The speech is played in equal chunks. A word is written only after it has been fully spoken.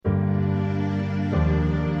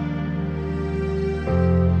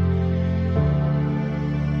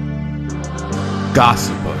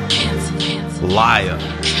gossiper, liar,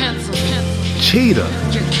 cheater,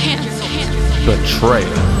 betrayer,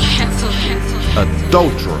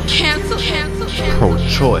 adulterer,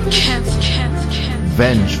 pro-choice,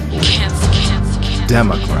 vengeful,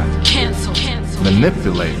 Democrat,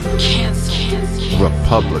 manipulator,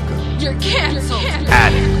 Republican,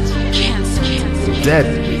 addict,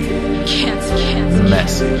 deadbeat,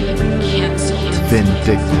 messy,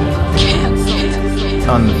 vindictive,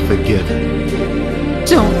 unforgiving.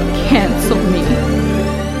 Don't cancel me.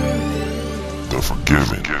 The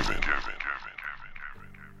Forgiving.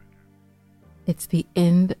 It's the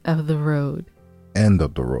end of the road. End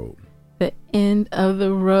of the road. The end of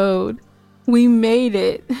the road. We made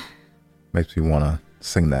it. Makes me want to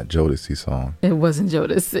sing that Jodeci song. It wasn't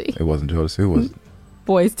Jodeci. It wasn't Jodeci. It was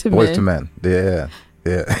Boys to Boys Men. to Men.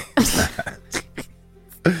 Yeah.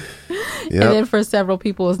 And then for several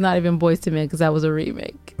people, it's not even Boys to Men because that was a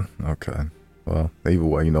remake. Okay. Well, either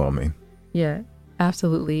way, you know what I mean. Yeah,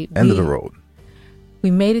 absolutely. End of the road.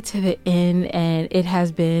 We made it to the end, and it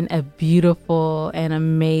has been a beautiful and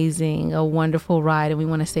amazing, a wonderful ride. And we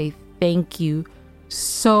want to say thank you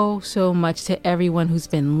so much to everyone who's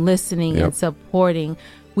been listening and supporting.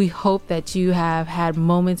 We hope that you have had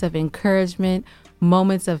moments of encouragement,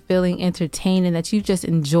 moments of feeling entertained, and that you just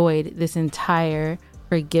enjoyed this entire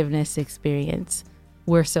forgiveness experience.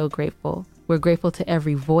 We're so grateful. We're grateful to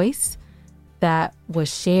every voice that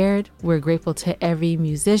was shared. We're grateful to every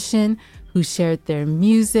musician who shared their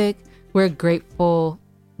music. We're grateful.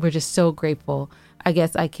 We're just so grateful. I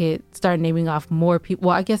guess I could start naming off more people.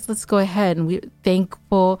 Well, I guess let's go ahead. And we're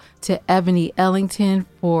thankful to Ebony Ellington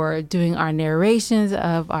for doing our narrations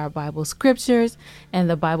of our Bible scriptures and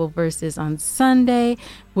the Bible verses on Sunday.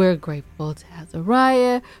 We're grateful to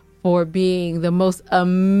Azariah for being the most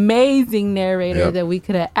amazing narrator that we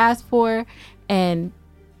could have asked for. And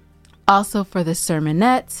also for the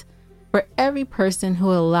sermonettes, for every person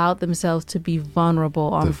who allowed themselves to be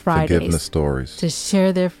vulnerable on Fridays. Forgiveness stories. To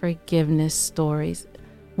share their forgiveness stories,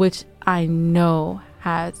 which I know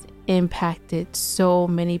has impacted so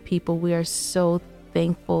many people. We are so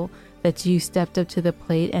thankful that you stepped up to the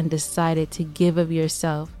plate and decided to give of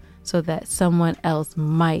yourself so that someone else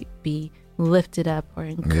might be lifted up or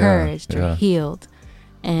encouraged or healed.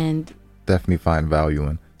 And definitely find value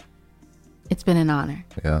in. It's been an honor.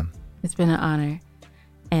 Yeah. It's been an honor.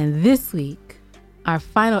 And this week, our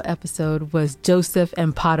final episode was Joseph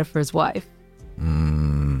and Potiphar's wife.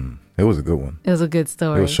 It was a good one. It was a good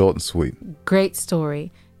story. It was short and sweet. Great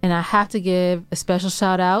story. And I have to give a special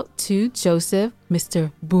shout out to Joseph,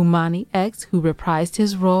 Mr. Bumani X, who reprised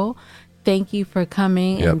his role. Thank you for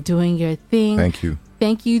coming and doing your thing. Thank you.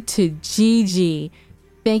 Thank you to Gigi.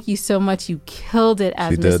 Thank you so much. You killed it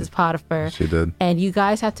as Mrs. Potiphar. She did. And you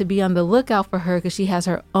guys have to be on the lookout for her because she has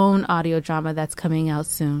her own audio drama that's coming out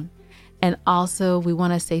soon. And also, we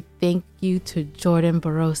want to say thank you to Jordan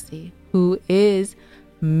Barosi, who is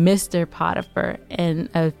Mr. Potiphar and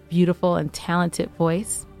a beautiful and talented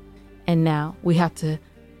voice. And now we have to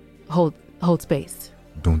hold space.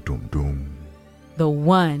 Doom, doom, doom. The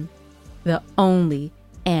one, the only,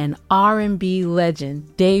 and R&B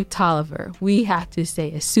legend, Dave Tolliver. We have to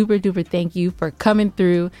say a super duper thank you for coming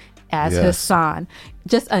through as Hassan.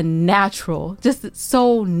 Just a natural, just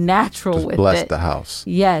so natural just with bless it. the house.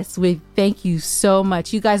 Yes, we thank you so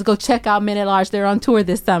much. You guys go check out Men at Large. They're on tour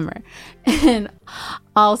this summer. And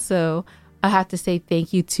also, I have to say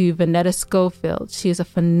thank you to Vanetta Schofield. She is a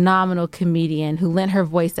phenomenal comedian who lent her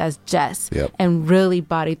voice as Jess and really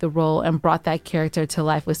bodied the role and brought that character to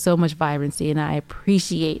life with so much vibrancy. And I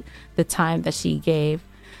appreciate the time that she gave.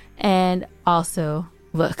 And also,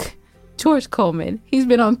 look, George Coleman, he's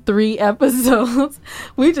been on 3 episodes.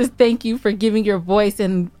 We just thank you for giving your voice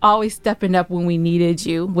and always stepping up when we needed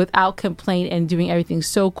you without complaint and doing everything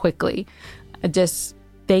so quickly. I just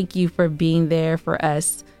thank you for being there for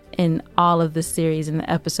us in all of the series and the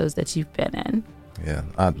episodes that you've been in. Yeah,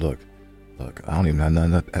 look, I don't even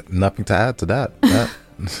have nothing to add to that. That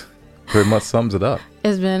pretty much sums it up.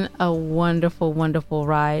 It's been a wonderful, wonderful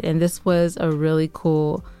ride. And this was a really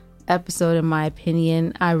cool episode, in my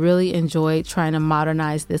opinion. I really enjoyed trying to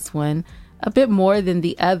modernize this one a bit more than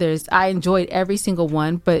the others. I enjoyed every single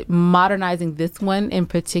one, but modernizing this one in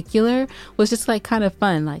particular was just like kind of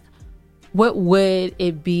fun. Like, what would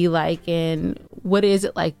it be like and what is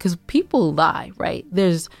it like? Because people lie, right?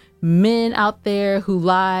 There's men out there who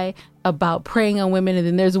lie about preying on women, and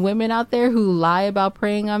then there's women out there who lie about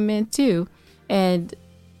preying on men too. And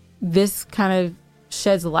this kind of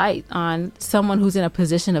sheds light on someone who's in a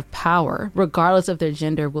position of power, regardless of their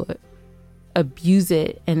gender, will abuse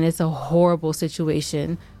it. And it's a horrible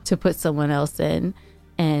situation to put someone else in.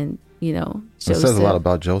 And It says a lot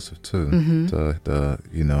about Joseph too.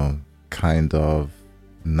 The kind of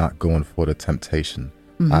not going for the temptation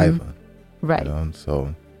either. Right.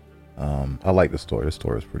 So I like the story. The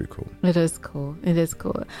story is pretty cool. It is cool.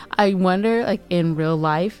 I wonder, like, in real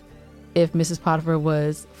life, if Mrs. Potiphar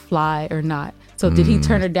was fly or not. So did he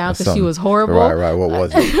turn her down because she was horrible? Right. What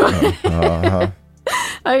was it?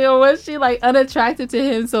 Like, was she like unattractive to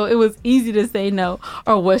him, so it was easy to say no,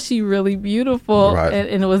 or was she really beautiful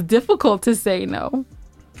and it was difficult to say no?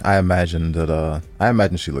 I imagine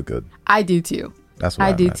she looked good. I do too. That's what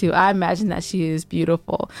I do too. I imagine that she is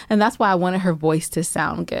beautiful, and that's why I wanted her voice to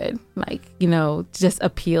sound good, like, just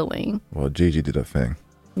appealing. Well, Gigi did her thing.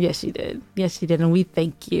 Yes, she did, and we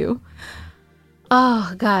thank you.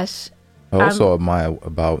 Oh gosh. I also admire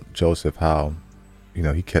about Joseph how,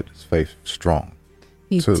 he kept his faith strong.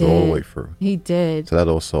 He did. All the way through. He did. So that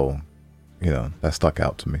also, that stuck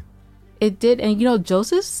out to me. It did. And,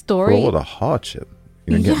 Joseph's story. What a hardship.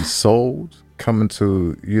 Getting sold, coming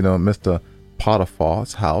to, Mr.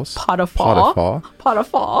 Potiphar's house. Potiphar. How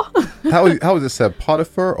was it said?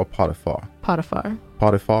 Potiphar or Potiphar? Potiphar.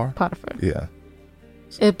 Yeah.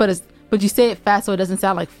 But you say it fast so it doesn't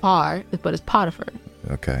sound like far, but it's Potiphar.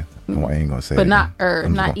 Okay. No, I ain't going to say it. But not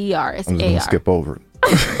not ER. It's I'm just AR. going to skip over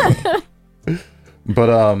it.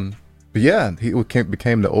 But yeah, he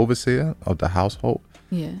became the overseer of the household.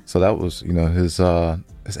 Yeah. So that was, his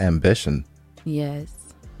ambition. Yes.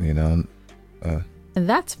 And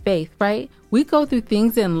that's faith, right? We go through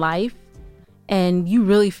things in life and you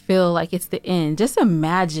really feel like it's the end. Just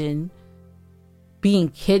imagine being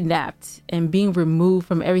kidnapped and being removed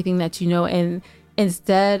from everything that you know, and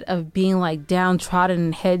instead of being like downtrodden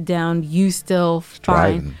and head down, you still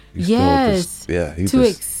find to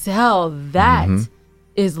excel. That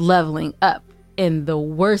is leveling up in the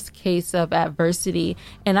worst case of adversity.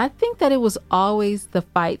 And I think that it was always the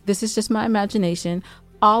fight. This is just my imagination.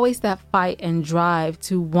 Always that fight and drive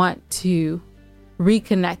to want to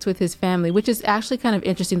reconnect with his family, which is actually kind of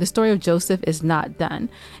interesting. The story of Joseph is not done.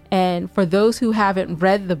 And for those who haven't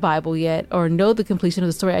read the Bible yet or know the completion of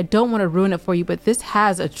the story, I don't want to ruin it for you, but this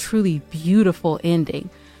has a truly beautiful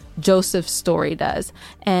ending. Joseph's story does.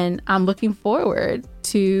 And I'm looking forward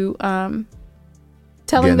to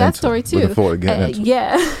telling that story too. Looking forward to getting into it.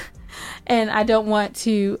 Yeah. And I don't want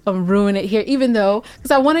to ruin it here, even though,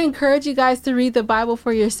 because I want to encourage you guys to read the Bible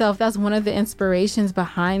for yourself. That's one of the inspirations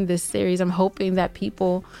behind this series. I'm hoping that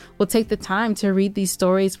people will take the time to read these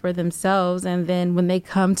stories for themselves. And then when they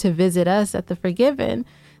come to visit us at The Forgiven,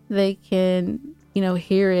 they can,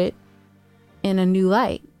 hear it in a new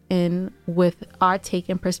light and with our take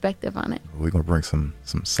and perspective on it. We're going to bring some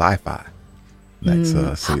sci-fi next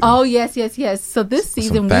season. Oh, yes. So this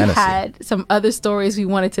season we had some other stories we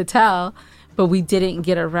wanted to tell, but we didn't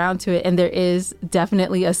get around to it. And there is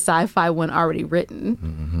definitely a sci-fi one already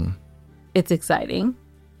written. It's exciting.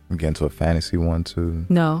 We get into a fantasy one too.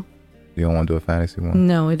 No. You don't want to do a fantasy one?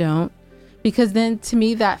 No, I don't. Because then to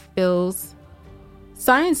me that feels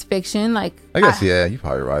science fiction. Like, I guess, yeah, you're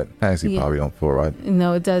probably right. Fantasy probably don't feel right.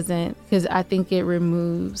 No, it doesn't. Because I think it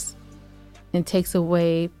removes and takes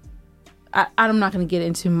away. I'm not going to get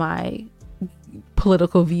into my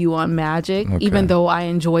political view on magic, even though I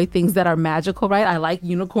enjoy things that are magical, right? I like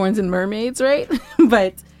unicorns and mermaids, right?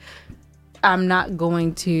 But I'm not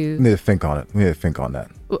going to... We need to think on it. We need to think on that.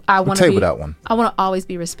 We'll table that one. I want to always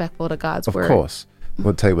be respectful to God's word. Of course.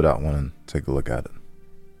 We'll table that one and take a look at it.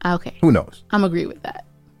 Okay. Who knows? I'm agree with that.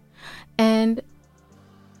 And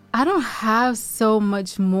I don't have so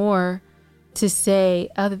much more to say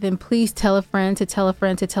other than please tell a friend to tell a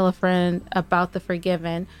friend to tell a friend about The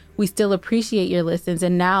Forgiven. We still appreciate your listens.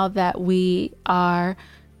 And now that we are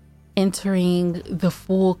entering the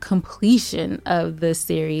full completion of the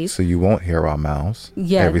series. So you won't hear our mouths.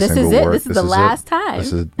 Yeah, every this single is it. word. This is the last time.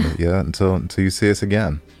 This is, until you see us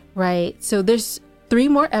again. Right. So there's 3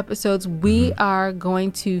 more episodes. We are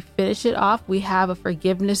going to finish it off. We have a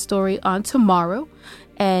forgiveness story on tomorrow.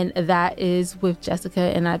 And that is with Jessica.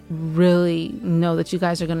 And I really know that you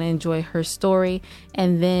guys are going to enjoy her story.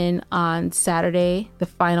 And then on Saturday, the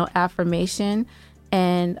final affirmation.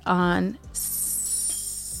 And on...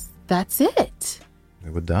 that's it.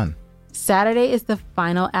 We're done. Saturday is the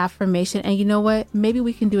final affirmation. And you know what? Maybe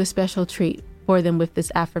we can do a special treat for them with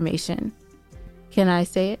this affirmation. Can I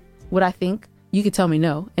say it? What I think? You could tell me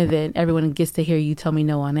no. And then everyone gets to hear you tell me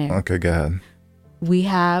no on air. Okay, go ahead. We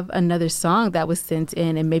have another song that was sent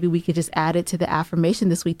in, and maybe we could just add it to the affirmation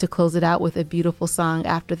this week to close it out with a beautiful song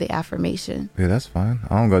after the affirmation. Yeah, that's fine.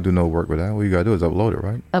 I don't got to do no work with that. What you got to do is upload it,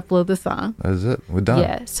 right? Upload the song. That's it. We're done.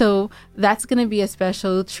 Yeah. So that's going to be a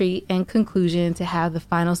special treat and conclusion to have the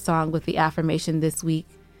final song with the affirmation this week.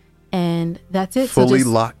 And that's it. Fully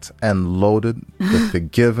locked and loaded. The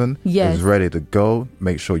Forgiven is ready to go.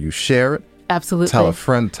 Make sure you share it. Absolutely. Tell a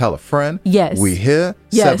friend, tell a friend. Yes. We here.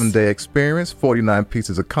 Yes. 7-day experience, 49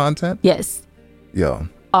 pieces of content. Yes. Yo.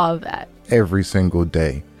 All of that. Every single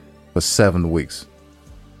day for 7 weeks.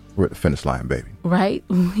 We're at the finish line, baby. Right?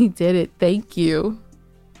 We did it. Thank you.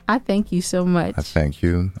 I thank you so much. I thank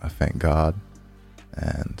you. I thank God.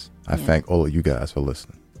 And I thank all of you guys for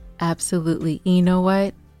listening. Absolutely. You know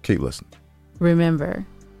what? Keep listening. Remember,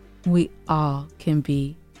 we all can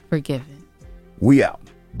be forgiven. We out.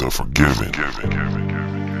 The Forgiven.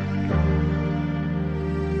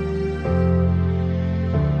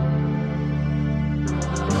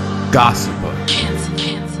 Gossiper.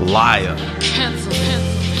 Cancel. Liar. Cancel.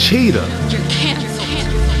 Cheater. You're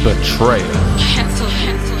canceled. Betrayer. Cancel.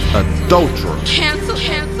 Adulterer. Cancel.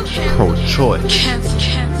 Pro-choice. Cancel.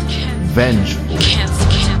 Vengeful.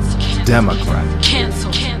 Cancel. Democrat.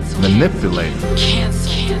 Cancel. Manipulator.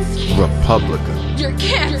 Cancel. Republican. You're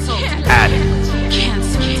canceled. Addict.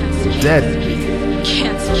 Cancel. Deadbeat.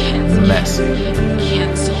 Cancel. Messy.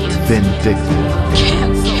 Cancel. Vindictive.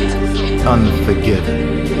 Cancel.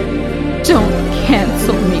 Unforgiving.